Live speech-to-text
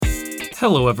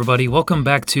Hello, everybody. Welcome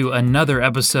back to another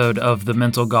episode of the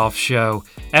Mental Golf Show.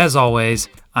 As always,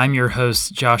 I'm your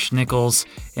host, Josh Nichols,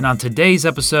 and on today's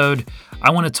episode,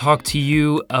 I want to talk to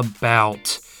you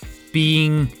about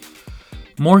being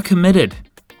more committed,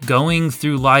 going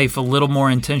through life a little more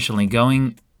intentionally,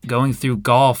 going through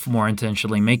golf more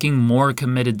intentionally, making more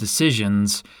committed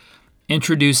decisions,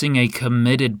 introducing a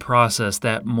committed process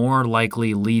that more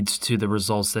likely leads to the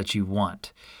results that you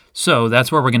want. So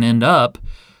that's where we're going to end up.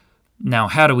 Now,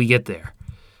 how do we get there?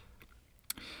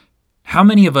 How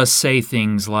many of us say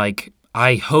things like,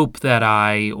 I hope that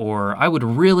or I would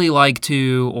really like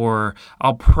to, or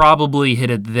I'll probably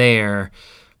hit it there?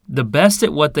 The best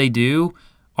at what they do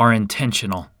are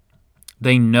intentional.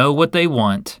 They know what they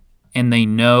want, and they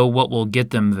know what will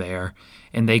get them there,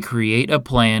 and they create a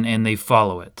plan and they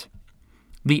follow it.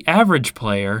 The average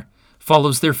player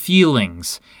follows their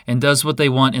feelings and does what they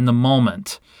want in the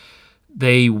moment.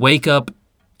 They wake up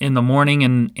in the morning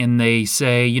and they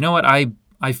say, you know what, I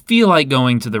feel like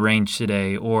going to the range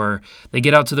today. Or they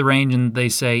get out to the range and they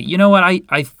say, you know what,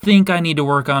 I think I need to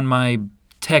work on my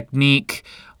technique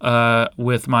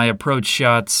with my approach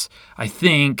shots. I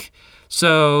think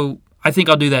I'll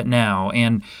do that now.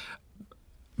 And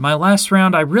my last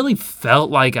round, I really felt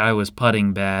like I was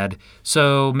putting bad,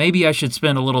 so maybe I should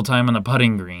spend a little time on the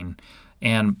putting green.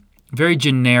 And very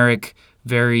generic,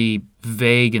 very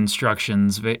vague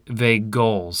instructions, vague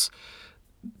goals.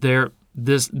 The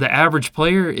average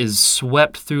player is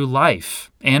swept through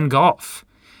life and golf,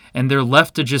 and they're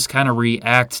left to just kind of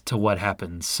react to what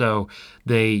happens. So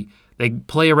they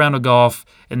play a round of golf,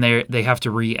 and they have to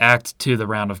react to the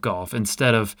round of golf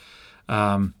instead of,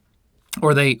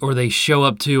 or they show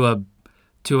up to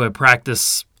a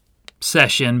practice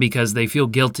session because they feel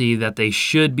guilty that they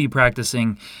should be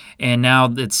practicing, and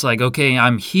now it's like, okay,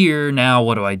 I'm here, now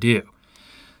what do I do?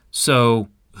 So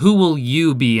who will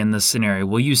you be in this scenario?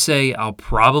 Will you say, I'll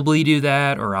probably do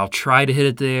that, or I'll try to hit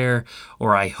it there,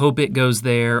 or I hope it goes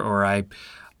there, or I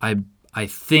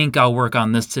think I'll work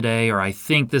on this today, or I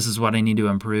think this is what I need to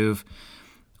improve?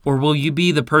 Or will you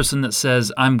be the person that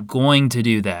says, I'm going to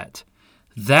do that?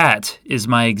 That is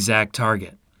my exact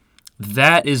target.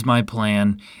 That is my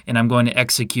plan, and I'm going to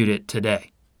execute it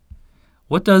today.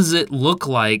 What does it look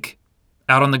like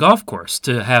out on the golf course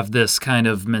to have this kind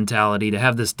of mentality, to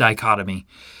have this dichotomy?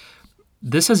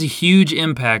 This has a huge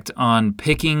impact on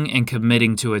picking and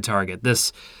committing to a target.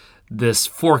 This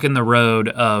fork in the road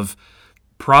of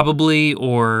probably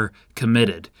or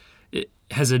committed. It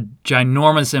has a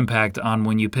ginormous impact on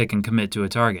when you pick and commit to a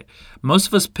target. Most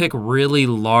of us pick really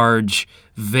large,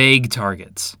 vague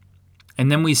targets. And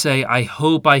then we say, I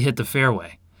hope I hit the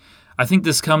fairway. I think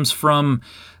this comes from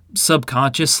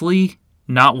subconsciously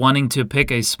not wanting to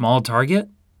pick a small target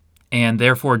and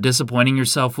therefore disappointing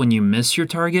yourself when you miss your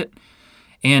target.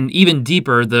 And even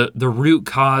deeper, the root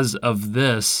cause of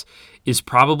this is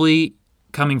probably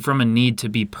coming from a need to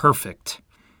be perfect,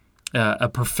 a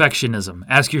perfectionism.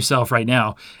 Ask yourself right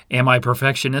now, am I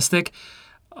perfectionistic?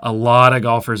 A lot of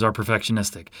golfers are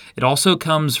perfectionistic. It also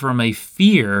comes from a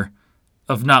fear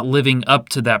of not living up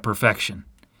to that perfection.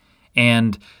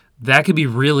 And that could be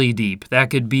really deep. That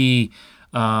could be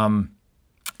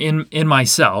in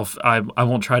myself. I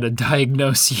won't try to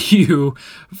diagnose you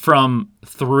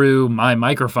through my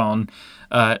microphone.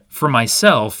 For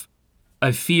myself,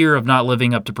 a fear of not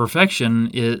living up to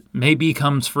perfection, it maybe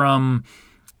comes from,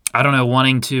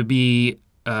 wanting to be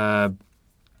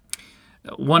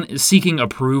seeking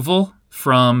approval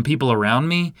from people around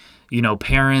me,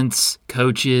 parents,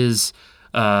 coaches,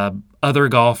 other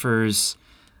golfers,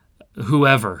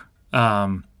 whoever.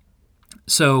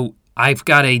 So I've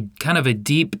got a kind of a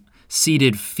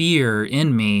deep-seated fear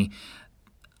in me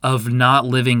of not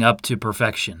living up to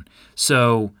perfection.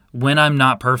 So when I'm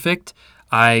not perfect,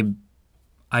 I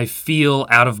feel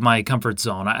out of my comfort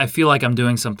zone. I feel like I'm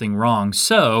doing something wrong.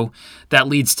 So that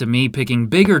leads to me picking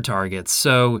bigger targets.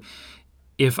 So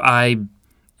if I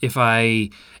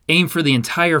aim for the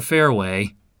entire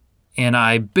fairway and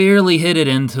I barely hit it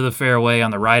into the fairway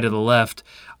on the right or the left,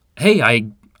 hey,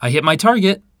 I hit my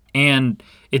target, and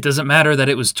it doesn't matter that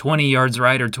it was 20 yards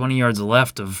right or 20 yards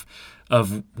left of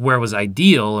where was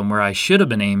ideal and where I should have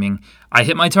been aiming. I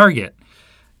hit my target.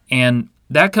 And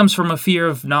that comes from a fear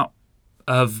of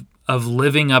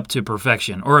living up to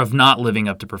perfection, or of not living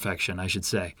up to perfection, I should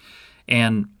say.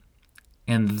 And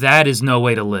that is no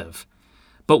way to live.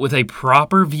 But with a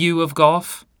proper view of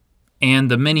golf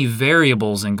and the many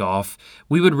variables in golf,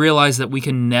 we would realize that we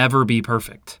can never be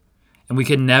perfect, and we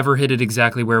can never hit it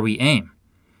exactly where we aim.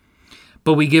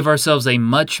 But we give ourselves a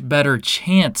much better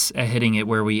chance at hitting it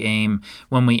where we aim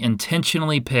when we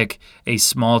intentionally pick a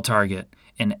small target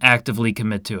and actively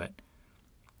commit to it.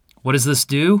 What does this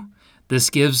do? This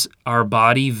gives our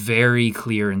body very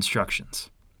clear instructions.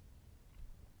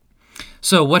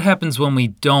 So what happens when we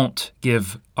don't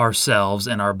give ourselves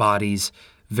and our bodies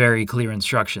very clear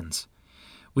instructions?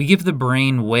 We give the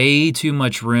brain way too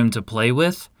much room to play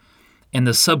with, and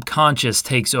the subconscious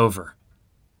takes over.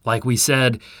 Like we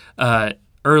said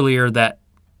earlier, that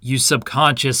you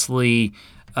subconsciously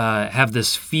have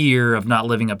this fear of not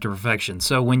living up to perfection.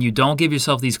 So when you don't give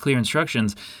yourself these clear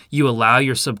instructions, you allow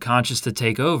your subconscious to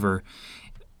take over.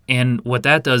 And what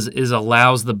that does is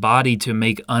allows the body to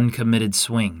make uncommitted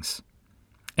swings.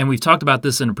 And we've talked about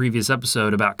this in a previous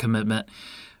episode about commitment.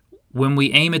 When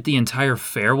we aim at the entire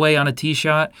fairway on a tee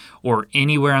shot, or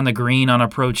anywhere on the green on an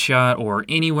approach shot, or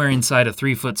anywhere inside a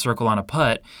 3-foot circle on a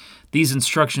putt, these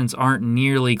instructions aren't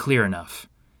nearly clear enough.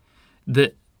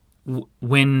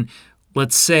 When,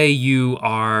 let's say you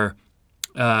are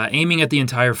aiming at the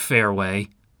entire fairway,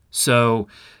 so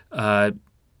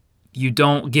you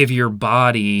don't give your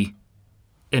body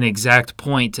an exact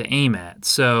point to aim at.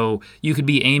 So you could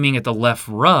be aiming at the left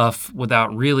rough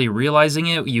without really realizing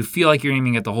it. You feel like you're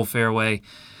aiming at the whole fairway,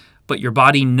 but your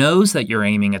body knows that you're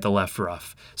aiming at the left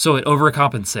rough. So it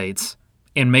overcompensates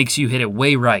and makes you hit it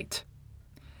way right.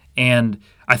 And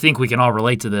I think we can all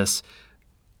relate to this.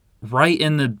 Right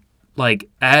in the,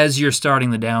 as you're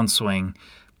starting the downswing,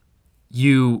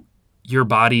 your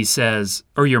body says,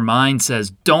 or your mind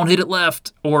says, don't hit it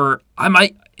left, or am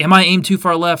I aimed too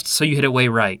far left? So you hit it way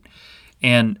right.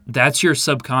 And that's your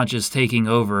subconscious taking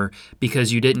over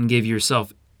because you didn't give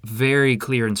yourself very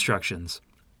clear instructions.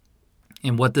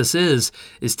 And what this is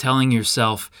telling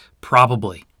yourself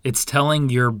probably. It's telling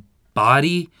your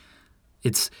body,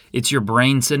 it's your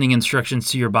brain sending instructions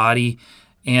to your body,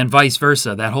 and vice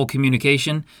versa. That whole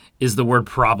communication is the word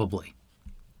probably.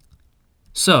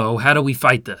 So how do we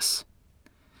fight this?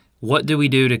 What do we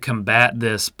do to combat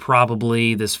this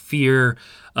probably, this fear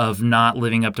of not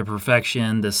living up to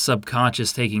perfection, this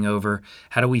subconscious taking over?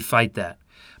 How do we fight that?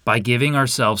 By giving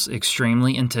ourselves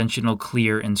extremely intentional,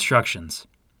 clear instructions.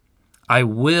 I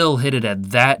will hit it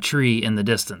at that tree in the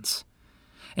distance.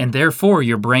 And therefore,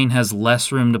 your brain has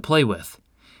less room to play with.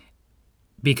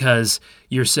 Because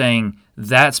you're saying,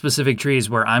 that specific tree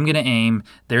is where I'm going to aim.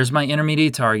 There's my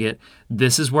intermediate target.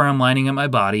 This is where I'm lining up my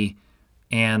body.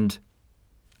 And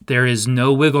there is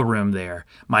no wiggle room there.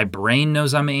 My brain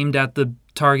knows I'm aimed at the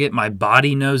target. My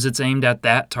body knows it's aimed at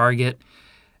that target.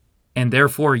 And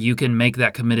therefore, you can make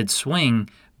that committed swing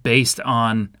based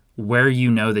on where you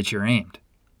know that you're aimed.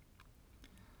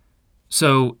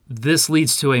 So this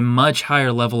leads to a much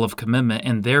higher level of commitment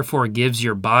and therefore gives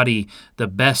your body the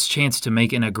best chance to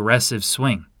make an aggressive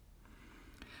swing.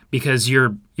 Because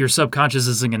your subconscious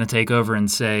isn't going to take over and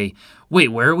say, wait,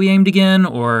 where are we aimed again?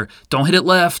 Or don't hit it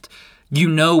left. You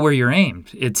know where you're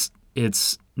aimed.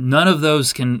 It's none of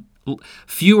those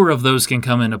fewer of those can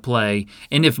come into play.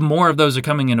 And if more of those are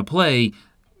coming into play,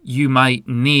 you might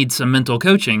need some mental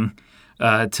coaching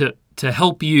to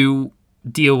help you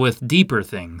deal with deeper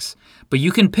things. But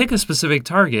you can pick a specific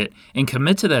target and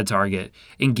commit to that target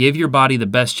and give your body the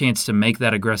best chance to make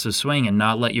that aggressive swing and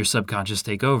not let your subconscious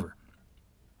take over.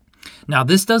 Now,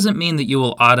 this doesn't mean that you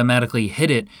will automatically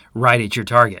hit it right at your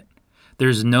target.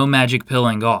 There's no magic pill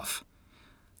in golf.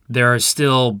 There are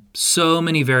still so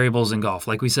many variables in golf.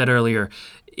 Like we said earlier,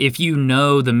 if you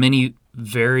know the many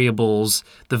variables,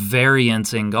 the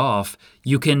variance in golf,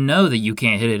 you can know that you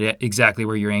can't hit it exactly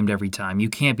where you're aimed every time. You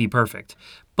can't be perfect.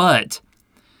 But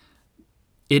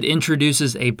it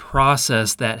introduces a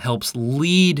process that helps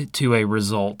lead to a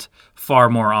result far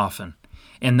more often.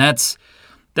 And that's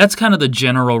kind of the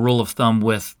general rule of thumb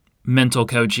with mental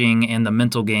coaching and the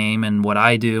mental game and what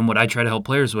I do and what I try to help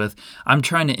players with. I'm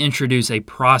trying to introduce a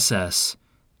process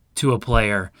to a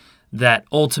player that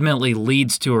ultimately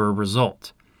leads to a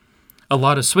result. A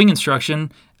lot of swing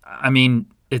instruction,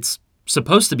 it's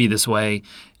supposed to be this way.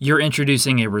 You're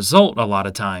introducing a result a lot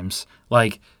of times.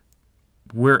 Like,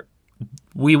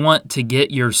 we want to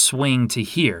get your swing to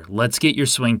here. Let's get your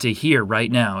swing to here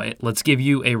right now. Let's give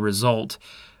you a result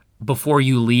before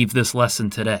you leave this lesson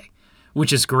today,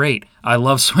 which is great. I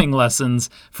love swing lessons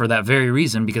for that very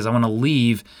reason, because I want to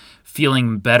leave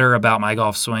feeling better about my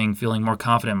golf swing, feeling more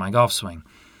confident in my golf swing.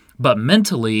 But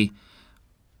mentally,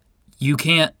 you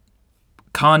can't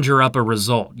conjure up a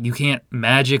result. You can't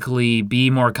magically be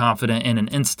more confident in an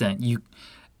instant.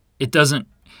 It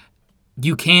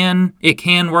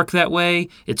can work that way.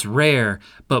 It's rare,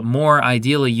 but more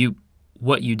ideally,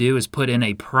 what you do is put in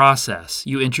a process.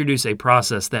 You introduce a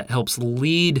process that helps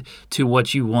lead to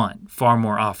what you want far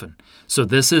more often. So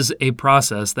this is a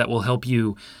process that will help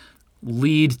you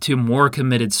lead to more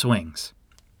committed swings.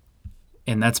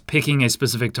 And that's picking a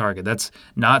specific target. That's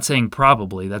not saying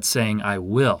probably, that's saying I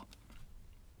will.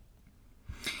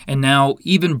 And now,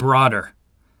 even broader,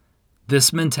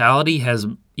 this mentality has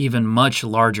even much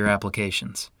larger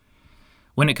applications.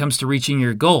 When it comes to reaching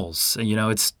your goals,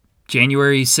 it's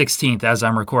January 16th as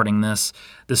I'm recording this.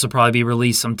 This will probably be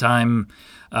released sometime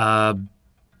the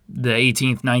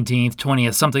 18th, 19th,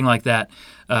 20th, something like that.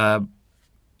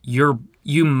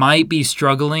 You might be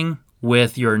struggling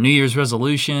with your New Year's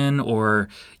resolution, or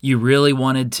you really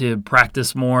wanted to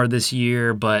practice more this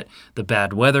year, but the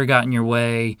bad weather got in your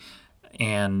way,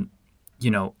 and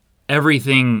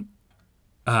everything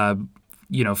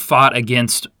fought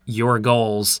against your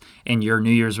goals and your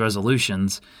New Year's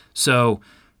resolutions. So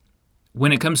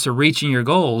when it comes to reaching your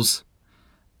goals,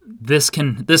 this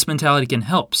mentality can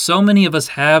help. So many of us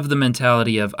have the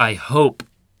mentality of, I hope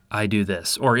I do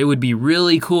this, or it would be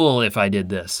really cool if I did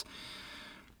this.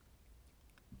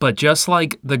 But just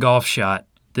like the golf shot,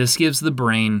 this gives the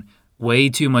brain way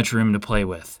too much room to play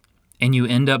with, and you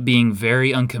end up being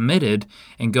very uncommitted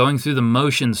and going through the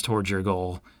motions towards your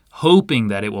goal, hoping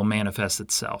that it will manifest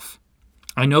itself.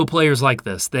 I know players like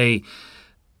this. They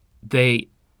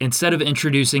instead of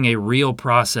introducing a real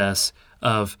process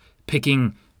of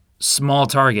picking small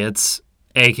targets,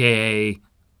 aka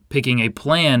picking a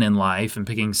plan in life and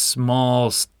picking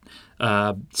small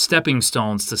stepping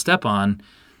stones to step on,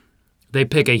 they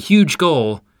pick a huge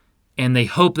goal and they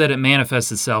hope that it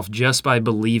manifests itself just by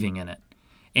believing in it.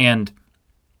 And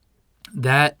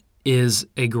that is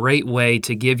a great way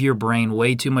to give your brain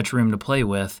way too much room to play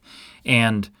with.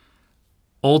 And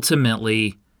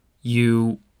ultimately,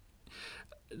 it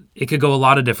could go a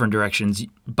lot of different directions.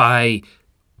 By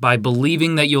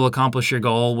believing that you'll accomplish your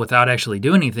goal without actually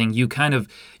doing anything, you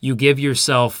give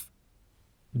yourself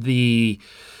the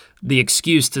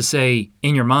excuse to say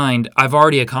in your mind, I've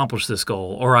already accomplished this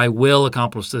goal, or I will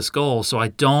accomplish this goal, so I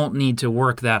don't need to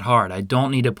work that hard. I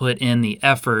don't need to put in the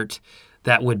effort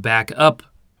that would back up,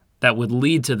 that would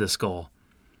lead to this goal.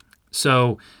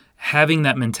 So having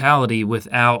that mentality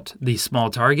without the small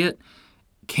target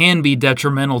can be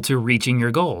detrimental to reaching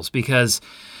your goals, because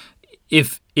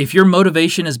if your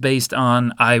motivation is based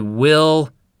on, I will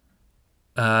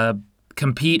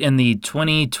compete in the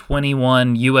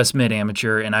 2021 U.S.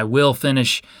 Mid-Amateur, and I will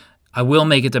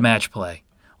make it to match play.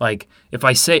 Like, if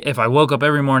I woke up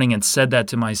every morning and said that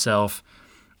to myself,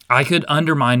 I could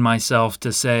undermine myself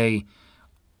to say,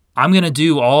 I'm going to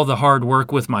do all the hard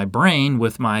work with my brain,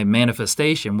 with my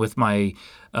manifestation, with my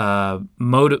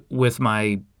with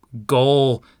my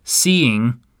goal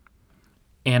seeing,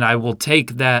 and I will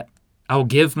take that. I'll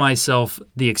give myself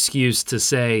the excuse to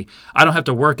say, I don't have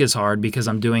to work as hard because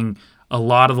I'm doing a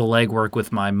lot of the legwork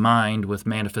with my mind, with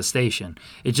manifestation.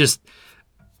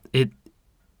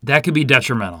 That could be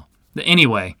detrimental.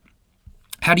 Anyway,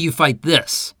 how do you fight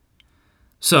this?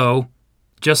 So,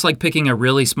 just like picking a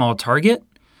really small target,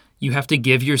 you have to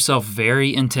give yourself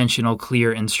very intentional,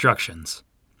 clear instructions.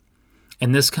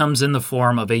 And this comes in the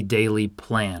form of a daily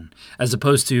plan. As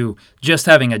opposed to just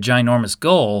having a ginormous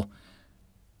goal,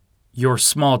 your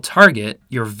small target,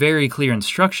 your very clear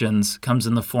instructions, comes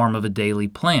in the form of a daily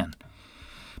plan.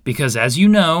 Because as you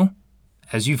know,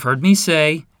 as you've heard me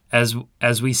say, as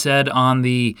we said on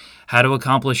the How to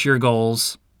Accomplish Your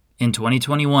Goals in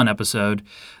 2021 episode,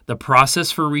 the process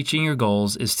for reaching your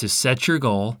goals is to set your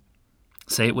goal.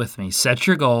 Say it with me. Set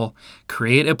your goal,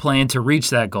 create a plan to reach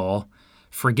that goal,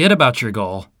 forget about your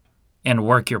goal, and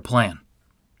work your plan.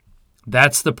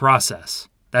 That's the process.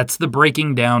 That's the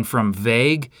breaking down from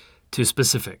vague to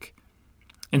specific.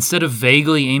 Instead of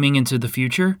vaguely aiming into the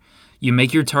future, you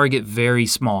make your target very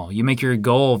small. You make your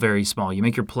goal very small. You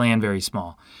make your plan very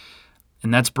small.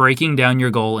 And that's breaking down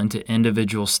your goal into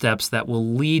individual steps that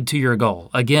will lead to your goal.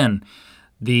 Again,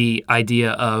 the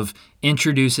idea of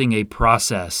introducing a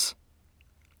process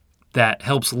that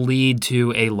helps lead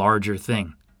to a larger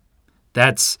thing.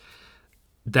 That's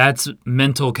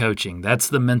mental coaching. That's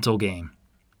the mental game.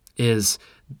 Is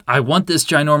I want this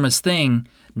ginormous thing.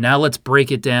 Now let's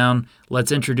break it down.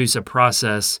 Let's introduce a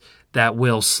process that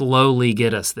will slowly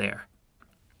get us there.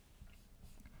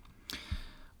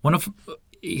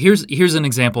 Here's an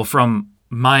example from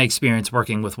my experience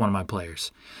working with one of my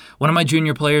players. One of my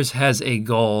junior players has a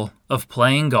goal of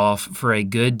playing golf for a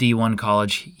good D1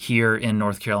 college here in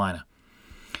North Carolina.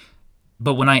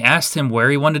 But when I asked him where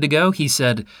he wanted to go, he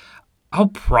said, I'll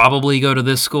probably go to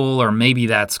this school or maybe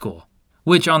that school,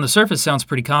 which on the surface sounds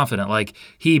pretty confident. Like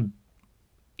he's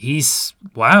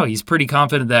pretty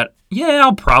confident that, yeah,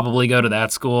 I'll probably go to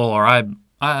that school or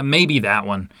I maybe that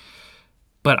one.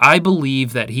 But I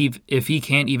believe that if he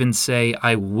can't even say,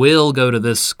 I will go to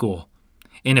this school,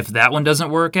 And if that one doesn't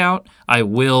work out, I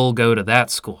will go to that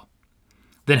school.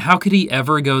 Then how could he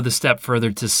ever go the step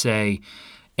further to say,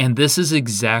 and this is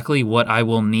exactly what I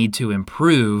will need to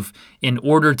improve in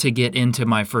order to get into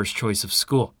my first choice of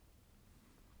school?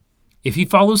 If he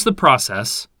follows the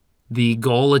process, the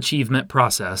goal achievement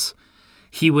process,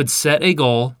 he would set a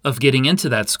goal of getting into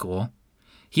that school.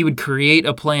 He would create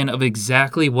a plan of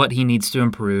exactly what he needs to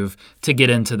improve to get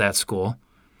into that school.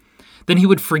 Then he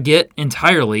would forget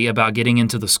entirely about getting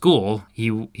into the school.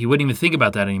 He wouldn't even think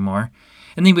about that anymore.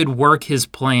 And then he would work his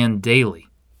plan daily,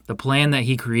 the plan that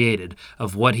he created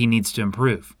of what he needs to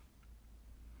improve.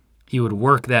 He would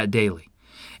work that daily.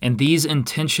 And these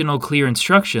intentional, clear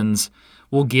instructions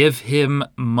will give him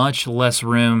much less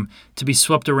room to be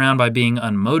swept around by being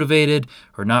unmotivated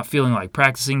or not feeling like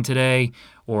practicing today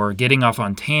or getting off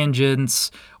on tangents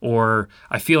or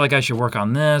I feel like I should work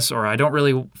on this or I don't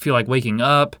really feel like waking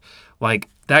up. Like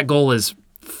that goal is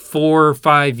 4 or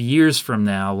 5 years from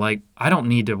now. Like I don't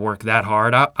need to work that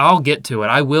hard. I'll get to it.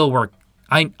 I will work.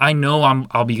 I know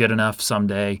I'll be good enough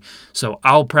someday, so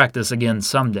I'll practice again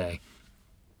someday.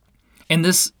 And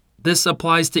this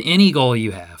applies to any goal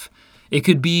you have. It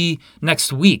could be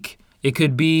next week. It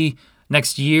could be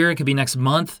next year. It could be next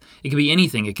month. It could be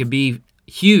anything. It could be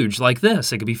huge like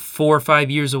this. It could be 4 or 5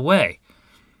 years away.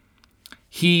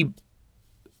 If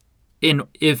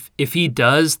he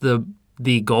does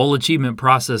the goal achievement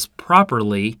process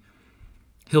properly,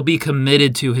 he'll be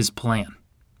committed to his plan.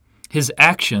 His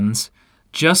actions,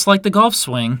 just like the golf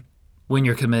swing, when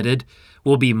you're committed,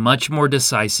 will be much more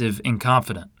decisive and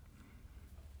confident.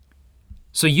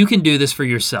 So you can do this for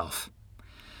yourself.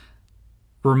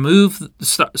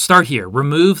 Start here.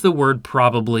 Remove the word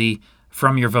probably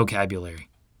from your vocabulary.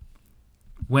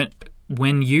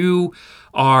 When you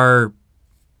are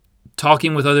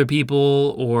talking with other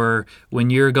people or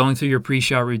when you're going through your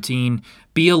pre-shot routine,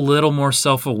 be a little more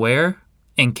self-aware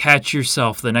and catch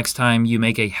yourself the next time you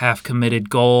make a half-committed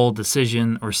goal,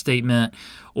 decision, or statement,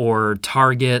 or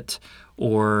target,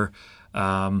 or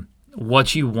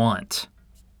what you want.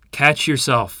 Catch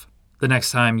yourself the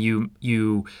next time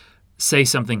you say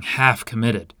something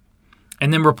half-committed.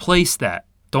 And then replace that.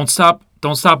 Don't stop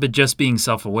at just being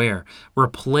self-aware.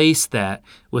 Replace that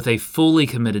with a fully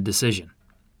committed decision.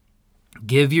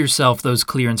 Give yourself those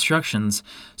clear instructions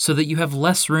so that you have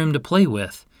less room to play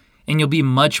with, and you'll be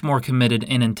much more committed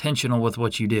and intentional with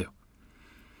what you do.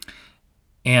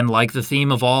 And like the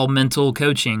theme of all mental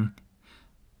coaching,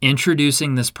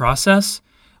 introducing this process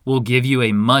will give you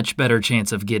a much better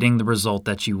chance of getting the result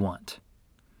that you want.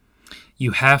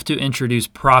 You have to introduce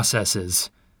processes,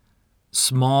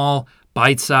 small,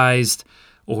 bite-sized,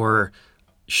 or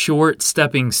short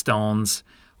stepping stones,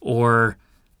 or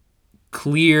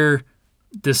clear,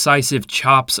 decisive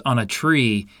chops on a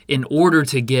tree in order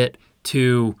to get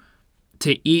to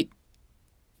eat,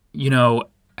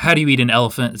 how do you eat an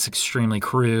elephant? It's extremely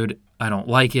crude. I don't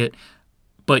like it.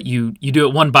 But you do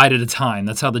it one bite at a time.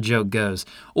 That's how the joke goes.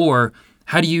 Or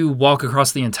how do you walk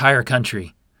across the entire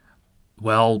country?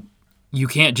 Well, you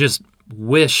can't just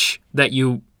wish that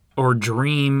you or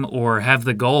dream or have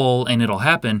the goal and it'll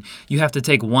happen. You have to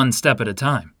take one step at a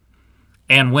time.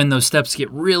 And when those steps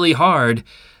get really hard,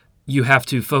 you have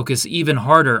to focus even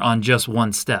harder on just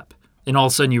one step. And all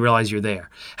of a sudden you realize you're there.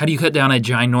 How do you cut down a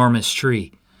ginormous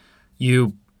tree?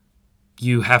 You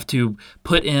have to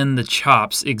put in the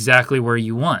chops exactly where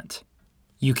you want.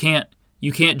 You can't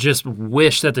just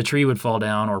wish that the tree would fall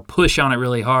down or push on it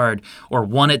really hard or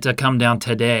want it to come down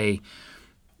today.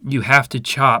 You have to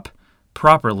chop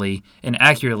properly and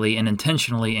accurately and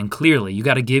intentionally and clearly. You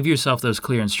got to give yourself those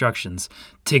clear instructions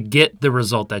to get the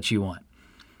result that you want.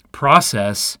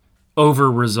 Process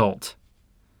over result.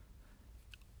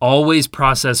 Always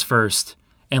process first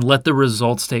and let the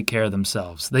results take care of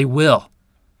themselves. They will.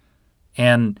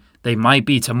 And they might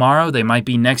be tomorrow, they might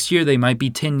be next year, they might be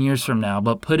 10 years from now,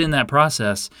 but put in that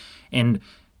process. And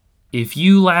if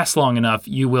you last long enough,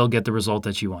 you will get the result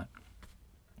that you want.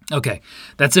 Okay,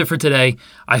 that's it for today.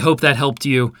 I hope that helped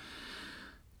you.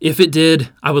 If it did,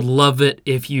 I would love it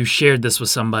if you shared this with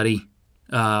somebody.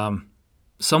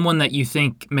 Someone that you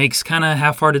think makes kind of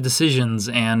half-hearted decisions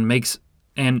and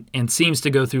seems to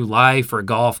go through life or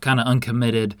golf kind of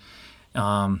uncommitted,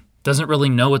 doesn't really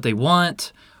know what they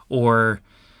want, or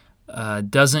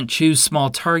doesn't choose small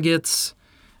targets,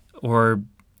 or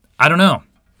I don't know,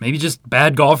 maybe just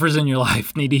bad golfers in your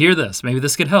life need to hear this. Maybe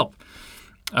this could help.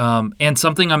 And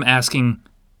something I'm asking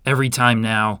every time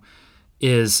now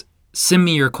is send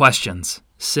me your questions.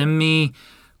 Send me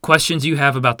questions you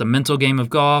have about the mental game of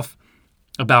golf,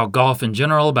 about golf in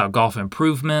general, about golf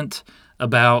improvement,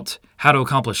 about how to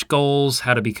accomplish goals,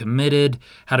 how to be committed,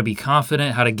 how to be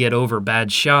confident, how to get over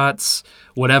bad shots,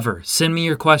 whatever. Send me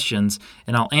your questions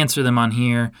and I'll answer them on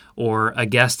here, or a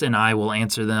guest and I will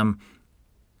answer them.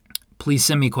 Please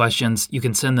send me questions. You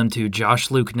can send them to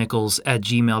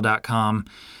joshlukenichols@gmail.com.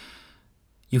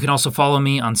 You can also follow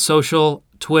me on social.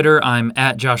 Twitter, I'm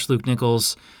at Josh Luke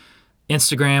Nichols.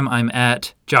 Instagram, I'm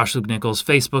at Josh Luke Nichols.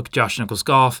 Facebook, Josh Nichols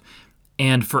Golf.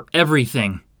 And for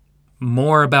everything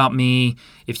more about me,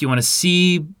 if you want to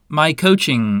see my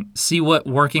coaching, see what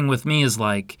working with me is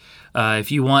like,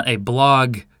 if you want a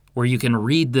blog where you can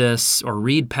read this or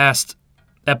read past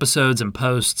episodes and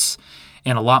posts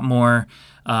and a lot more,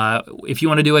 if you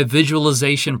want to do a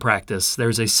visualization practice,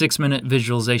 there's a 6-minute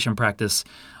visualization practice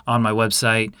on my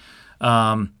website.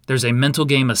 There's a mental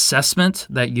game assessment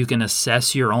that you can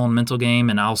assess your own mental game,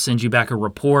 and I'll send you back a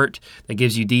report that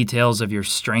gives you details of your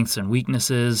strengths and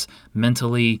weaknesses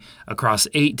mentally across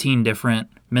 18 different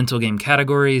mental game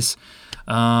categories.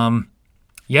 Or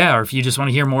if you just want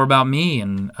to hear more about me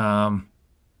and kind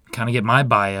of get my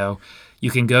bio,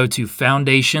 you can go to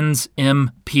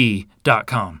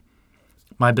foundationsmp.com.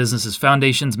 My business is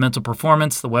Foundations Mental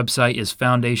Performance. The website is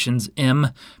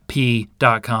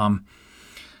foundationsmp.com.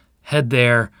 Head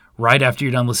there right after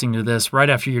you're done listening to this, right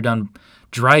after you're done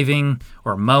driving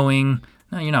or mowing.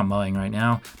 No, you're not mowing right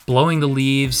now. Blowing the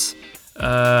leaves. What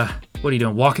are you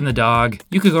doing? Walking the dog.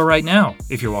 You could go right now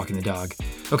if you're walking the dog.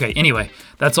 Okay, anyway,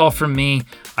 that's all from me.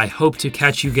 I hope to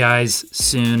catch you guys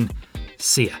soon.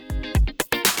 See ya.